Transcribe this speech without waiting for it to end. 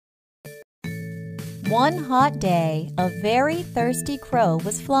One hot day, a very thirsty crow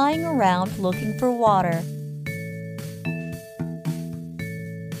was flying around looking for water.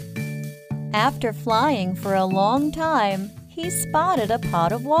 After flying for a long time, he spotted a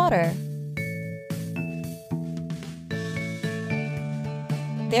pot of water.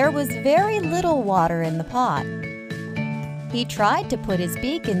 There was very little water in the pot. He tried to put his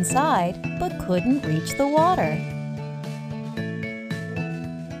beak inside, but couldn't reach the water.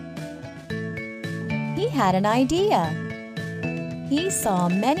 He had an idea. He saw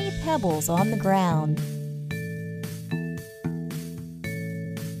many pebbles on the ground.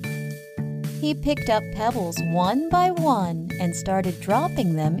 He picked up pebbles one by one and started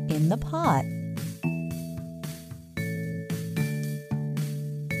dropping them in the pot.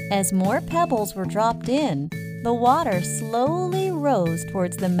 As more pebbles were dropped in, the water slowly rose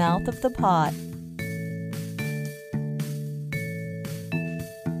towards the mouth of the pot.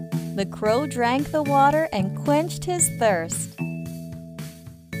 The crow drank the water and quenched his thirst.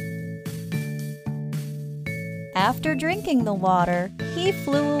 After drinking the water, he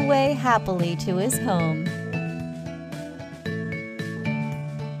flew away happily to his home.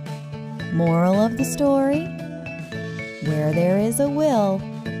 Moral of the story: where there is a will,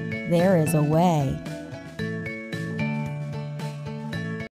 there is a way.